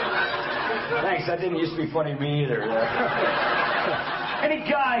 Thanks, that didn't used to be funny to me either. Any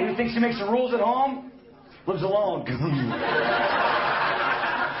guy who thinks he makes the rules at home lives alone.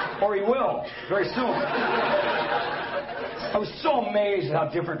 Or he will, very soon. I was so amazed at how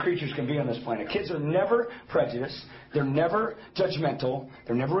different creatures can be on this planet. Kids are never prejudiced. They're never judgmental.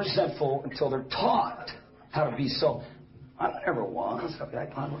 They're never resentful until they're taught how to be so. I never was.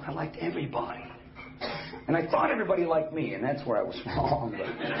 I liked everybody. And I thought everybody liked me, and that's where I was wrong.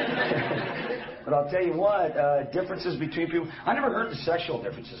 But I'll tell you what, differences between people. I never heard the sexual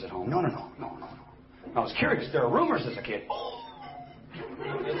differences at home. No. I was curious. There were rumors as a kid.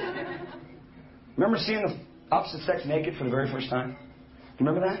 Remember seeing the opposite sex naked for the very first time? You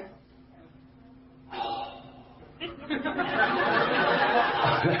remember that?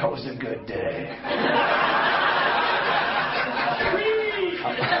 That was a good day.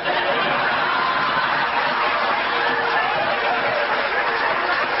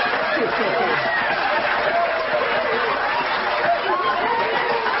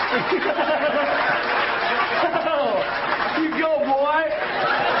 You go, boy.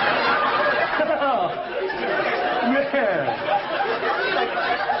 Man.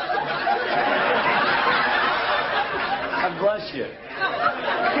 God bless you.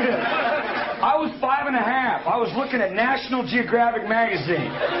 I was 5 1/2. I was looking at National Geographic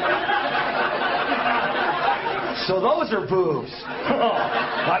magazine. So those are boobs.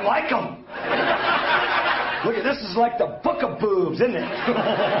 I like them. Look at this is like the book of boobs, isn't it?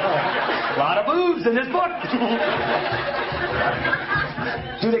 A lot of boobs in this book.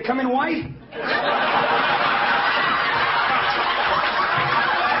 Do they come in white?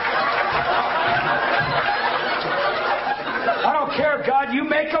 I don't care, God. You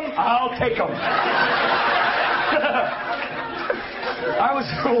make them, I'll take them. I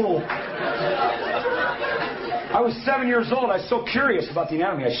was 7 years old. I was so curious about the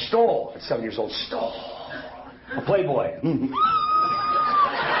anatomy. I stole at 7 years old. A Playboy.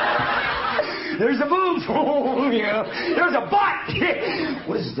 There's a boob. Yeah. There's a butt.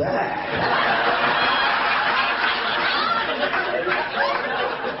 What is that?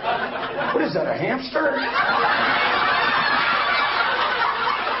 What is that, a hamster?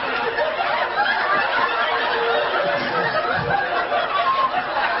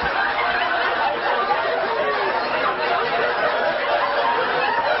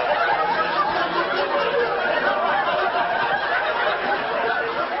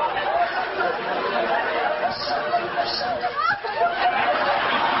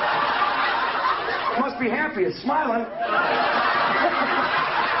 Be happy. It's smiling.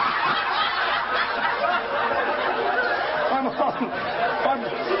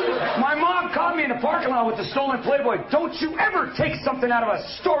 My mom caught me in the parking lot with the stolen Playboy. Don't you ever take something out of a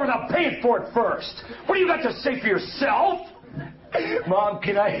store without paying for it first. What do you got to say for yourself? Mom,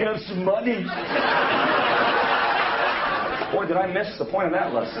 can I have some money? Boy, did I miss the point of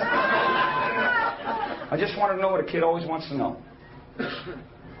that lesson. I just want to know what a kid always wants to know.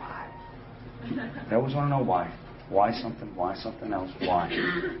 I always want to know why. Why something else, why.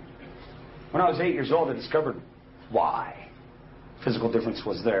 When I was 8 years old, I discovered why. Physical difference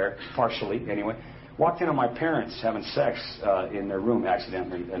was there, partially anyway. Walked in on my parents having sex in their room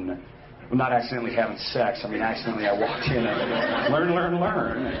accidentally. And well, not accidentally having sex. I mean, accidentally I walked in and learn.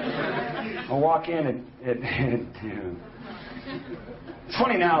 I walk in and it's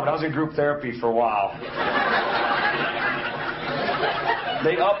funny now, but I was in group therapy for a while.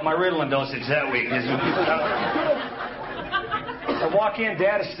 They upped my Ritalin dosage that week. I walk in,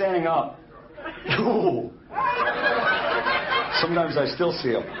 Dad is standing up. Sometimes I still see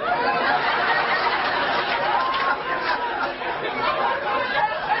him.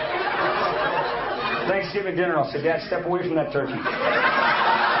 Thanksgiving dinner, I'll say, Dad, step away from that turkey.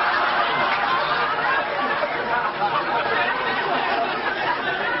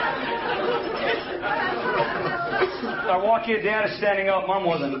 walk in, Dad is standing up. Mom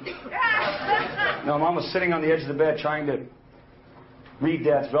wasn't. No, Mom was sitting on the edge of the bed trying to read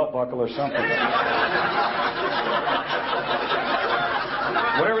Dad's belt buckle or something.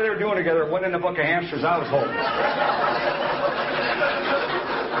 Whatever they were doing together, it wasn't in the book of hamsters I was holding.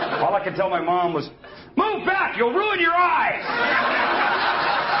 All I could tell my mom was, "Move back, you'll ruin your eyes."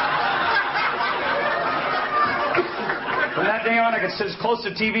 From that day on, I could sit as close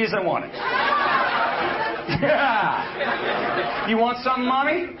to TV as I wanted. Yeah. You want something,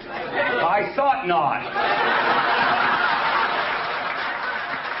 Mommy? I thought not.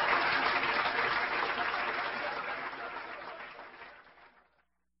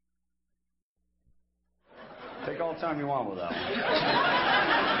 Take all the time you want with that one.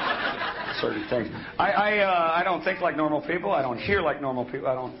 Certain things. I don't think like normal people. I don't hear like normal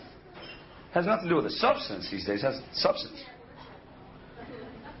people. Has nothing to do with the substance these days. It has substance.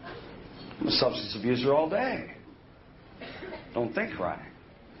 I'm a substance abuser all day. Don't think right.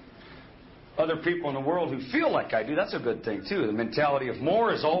 Other people in the world who feel like I do, that's a good thing too. The mentality of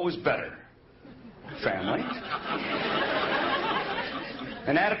more is always better. Family.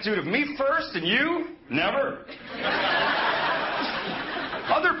 An attitude of me first and you, never.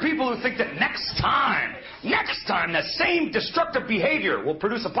 Other people who think that next time, that same destructive behavior will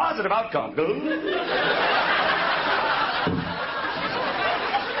produce a positive outcome.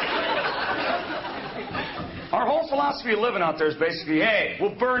 Our whole philosophy of living out there is basically, hey,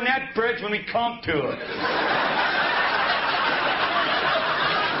 we'll burn that bridge when we come to it.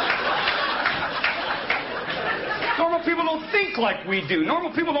 Normal people don't think like we do.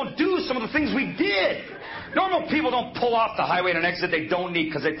 Normal people don't do some of the things we did. Normal people don't pull off the highway at an exit they don't need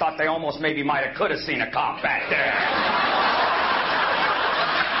because they thought they almost maybe might have could have seen a cop back there.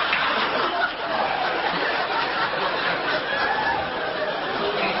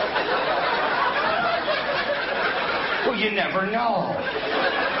 Well, you never know.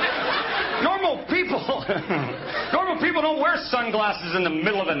 Normal people don't wear sunglasses in the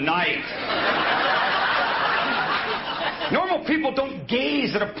middle of the night. Normal people don't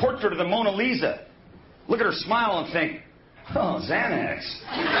gaze at a portrait of the Mona Lisa, look at her smile and think, oh, Xanax.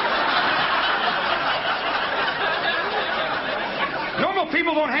 Normal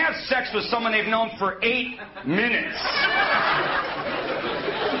people don't have sex with someone they've known for 8 minutes.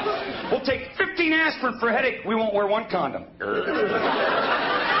 We'll take 15 aspirin for a headache. We won't wear one condom.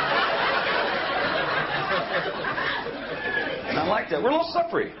 Not like that. We're a little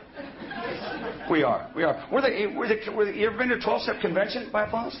slippery. We are. You ever been to a 12-step convention by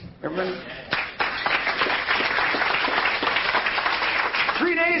applause? Ever been?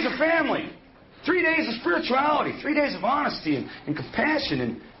 3 days of family. 3 days of spirituality. 3 days of honesty and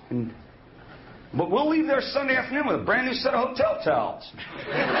compassion. But we'll leave there Sunday afternoon with a brand new set of hotel towels.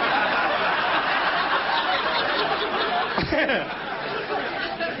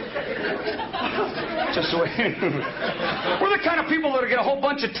 Just the way. We're the kind of people that get a whole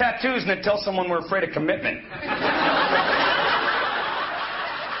bunch of tattoos and then tell someone we're afraid of commitment.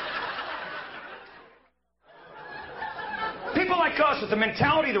 People like us with the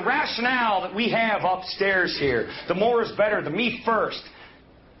mentality, the rationale that we have upstairs here, the more is better, the me first.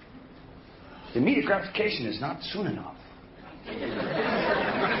 The immediate gratification is not soon enough.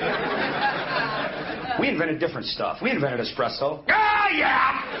 We invented different stuff. We invented espresso. Ah,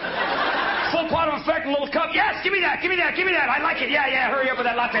 yeah! Full bottom effect, a little cup. Yes, give me that. I like it. Yeah, hurry up with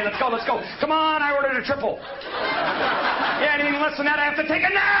that latte. Let's go. Come on, I ordered a triple. Yeah, anything less than that, I have to take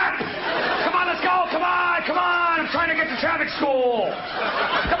a nap. Come on, let's go. Come on. I'm trying to get to traffic school.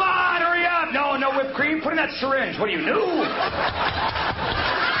 Come on, hurry up. No whipped cream. Put in that syringe. What are you, new?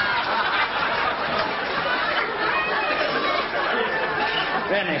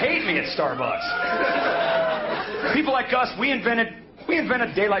 Man, they hate me at Starbucks. People like us, we invented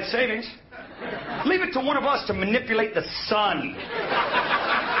daylight savings. Leave it to one of us to manipulate the sun.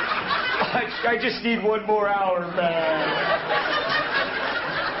 I just need 1 more hour, man.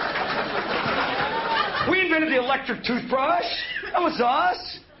 We invented the electric toothbrush. That was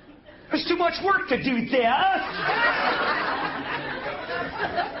us. There's too much work to do that.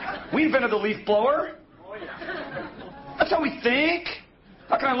 We invented the leaf blower. That's how we think.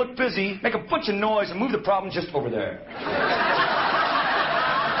 How can I look busy, make a bunch of noise, and move the problem just over there?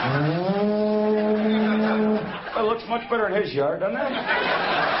 Well, it looks much better in his yard, doesn't it?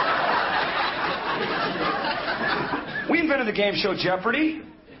 We invented the game show Jeopardy.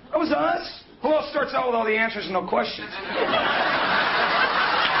 That was us. Who else starts out with all the answers and no questions?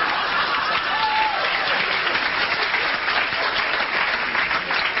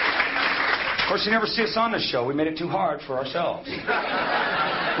 Of course, you never see us on this show. We made it too hard for ourselves.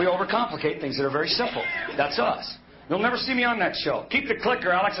 We overcomplicate things that are very simple. That's us. You'll never see me on that show. Keep the clicker,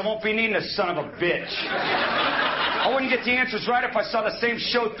 Alex. I won't be needing this son of a bitch. I wouldn't get the answers right if I saw the same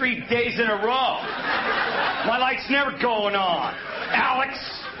show 3 days in a row. My light's never going on. Alex.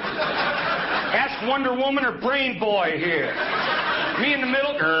 Ask Wonder Woman or Brain Boy here. Me in the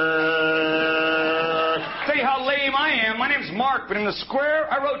middle. Tell you how lame I am. My name's Mark, but in the square,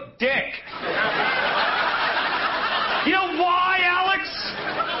 I wrote Dick. You know why, Alex?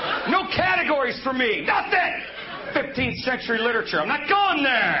 No categories for me. Nothing. 15th century literature. I'm not going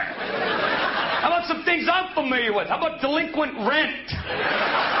there. How about some things I'm familiar with? How about delinquent rent?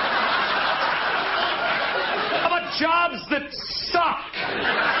 How about jobs that suck?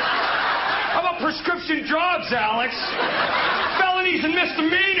 How about prescription drugs, Alex? Felonies and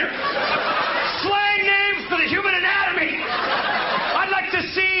misdemeanors. Slang names for the human anatomy. I'd like to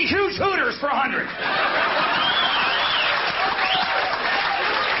see huge hooters for 100.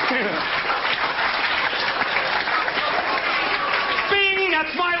 Bing!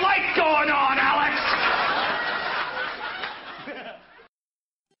 That's my light going on, Alex!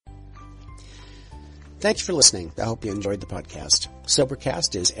 Thanks for listening. I hope you enjoyed the podcast.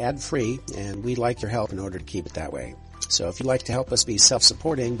 Sobercast is ad-free, and we'd like your help in order to keep it that way. So if you'd like to help us be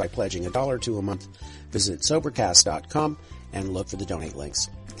self-supporting by pledging $1 or $2 a month, visit Sobercast.com and look for the donate links.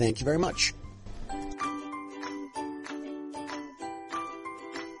 Thank you very much.